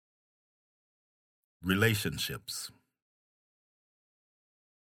Relationships.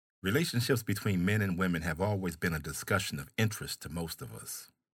 Relationships between men and women have always been a discussion of interest to most of us.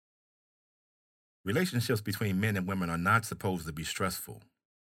 Relationships between men and women are not supposed to be stressful.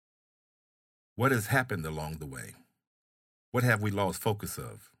 What has happened along the way? What have we lost focus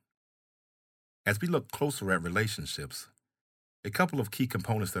of? As we look closer at relationships, a couple of key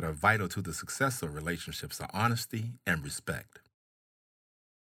components that are vital to the success of relationships are honesty and respect.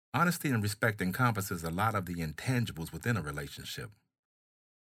 Honesty and respect encompasses a lot of the intangibles within a relationship.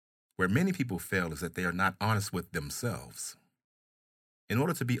 Where many people fail is that they are not honest with themselves. In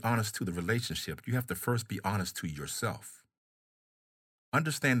order to be honest to the relationship, you have to first be honest to yourself.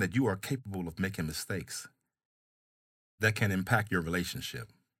 Understand that you are capable of making mistakes that can impact your relationship.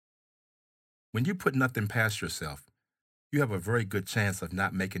 When you put nothing past yourself, you have a very good chance of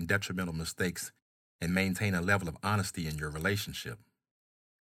not making detrimental mistakes and maintain a level of honesty in your relationship.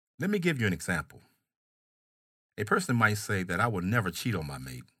 Let me give you an example. A person might say that I will never cheat on my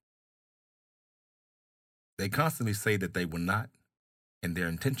mate. They constantly say that they will not, and their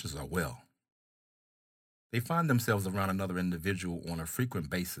intentions are well. They find themselves around another individual on a frequent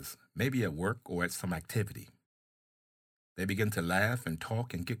basis, maybe at work or at some activity. They begin to laugh and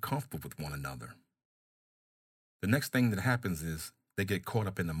talk and get comfortable with one another. The next thing that happens is they get caught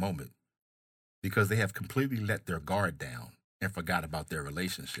up in the moment because they have completely let their guard down and forgot about their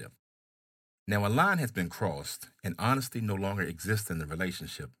relationship. Now, a line has been crossed, and honesty no longer exists in the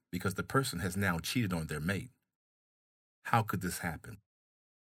relationship because the person has now cheated on their mate. How could this happen?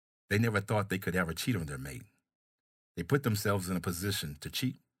 They never thought they could ever cheat on their mate. They put themselves in a position to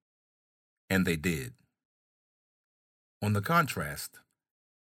cheat, and they did. On the contrast,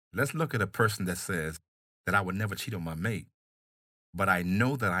 let's look at a person that says that I would never cheat on my mate, but I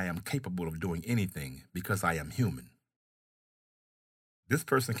know that I am capable of doing anything because I am human. This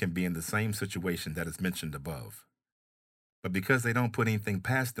person can be in the same situation that is mentioned above. But because they don't put anything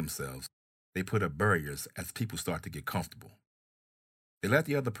past themselves, they put up barriers as people start to get comfortable. They let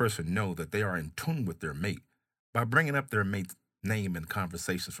the other person know that they are in tune with their mate by bringing up their mate's name in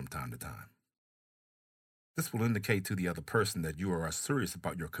conversations from time to time. This will indicate to the other person that you are serious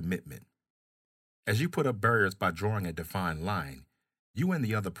about your commitment. As you put up barriers by drawing a defined line, you and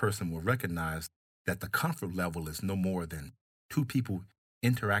the other person will recognize that the comfort level is no more than two people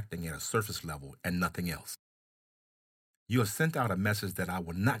interacting at a surface level and nothing else. You have sent out a message that I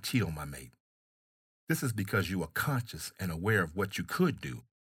will not cheat on my mate. This is because you are conscious and aware of what you could do,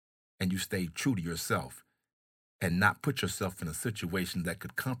 and you stayed true to yourself and not put yourself in a situation that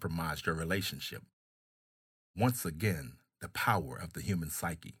could compromise your relationship. Once again, the power of the human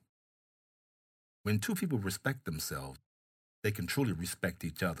psyche. When two people respect themselves, they can truly respect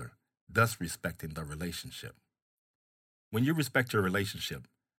each other, thus respecting the relationship. When you respect your relationship,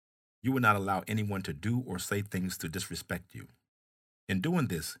 you will not allow anyone to do or say things to disrespect you. In doing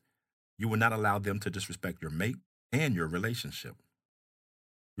this, you will not allow them to disrespect your mate and your relationship.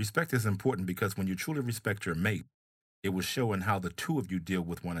 Respect is important because when you truly respect your mate, it will show in how the two of you deal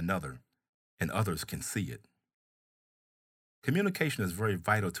with one another, and others can see it. Communication is very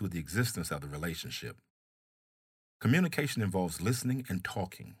vital to the existence of the relationship. Communication involves listening and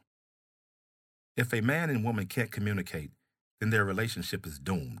talking. If a man and woman can't communicate, then their relationship is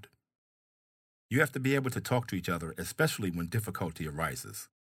doomed. You have to be able to talk to each other, especially when difficulty arises.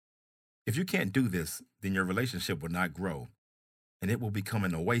 If you can't do this, then your relationship will not grow, and it will become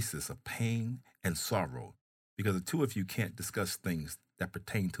an oasis of pain and sorrow because the two of you can't discuss things that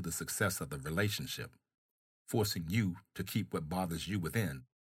pertain to the success of the relationship, forcing you to keep what bothers you within,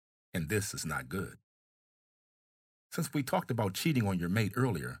 and this is not good. Since we talked about cheating on your mate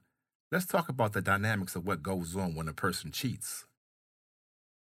earlier, let's talk about the dynamics of what goes on when a person cheats.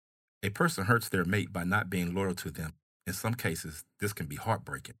 A person hurts their mate by not being loyal to them. In some cases, this can be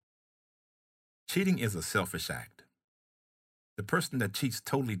heartbreaking. Cheating is a selfish act. The person that cheats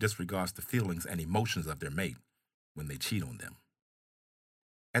totally disregards the feelings and emotions of their mate when they cheat on them.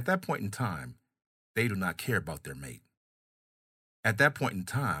 At that point in time, they do not care about their mate. At that point in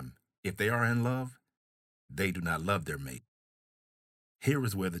time, if they are in love, they do not love their mate. Here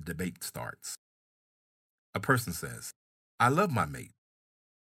is where the debate starts. A person says, I love my mate.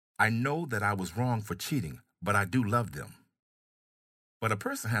 I know that I was wrong for cheating, but I do love them. But a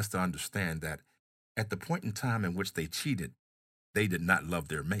person has to understand that at the point in time in which they cheated, they did not love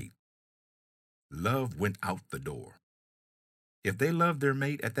their mate. Love went out the door. If they loved their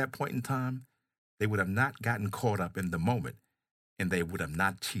mate at that point in time, they would have not gotten caught up in the moment and they would have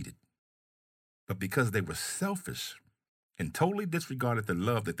not cheated. But because they were selfish and totally disregarded the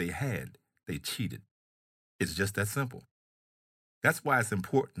love that they had, they cheated. It's just that simple. That's why it's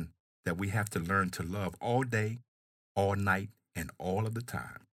important that we have to learn to love all day, all night, and all of the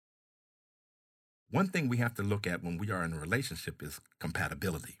time. One thing we have to look at when we are in a relationship is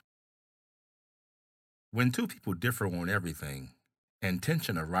compatibility. When two people differ on everything and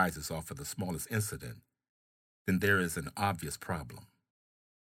tension arises off of the smallest incident, then there is an obvious problem.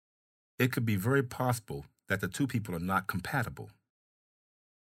 It could be very possible that the two people are not compatible.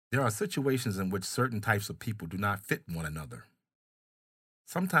 There are situations in which certain types of people do not fit one another.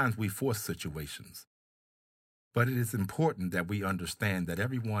 Sometimes we force situations, but it is important that we understand that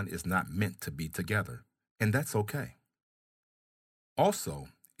everyone is not meant to be together, and that's okay. Also,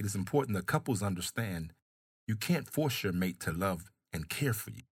 it is important that couples understand you can't force your mate to love and care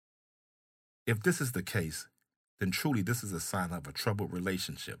for you. If this is the case, then truly this is a sign of a troubled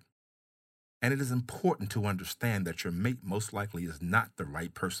relationship. And it is important to understand that your mate most likely is not the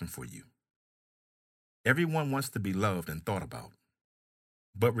right person for you. Everyone wants to be loved and thought about.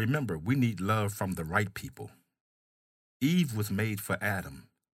 But remember, we need love from the right people. Eve was made for Adam,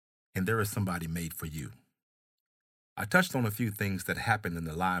 and there is somebody made for you. I touched on a few things that happen in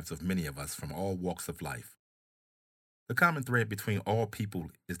the lives of many of us from all walks of life. The common thread between all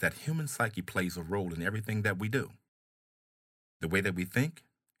people is that human psyche plays a role in everything that we do. The way that we think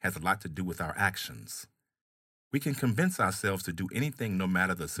has a lot to do with our actions. We can convince ourselves to do anything no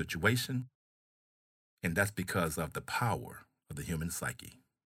matter the situation, and that's because of the power of the human psyche.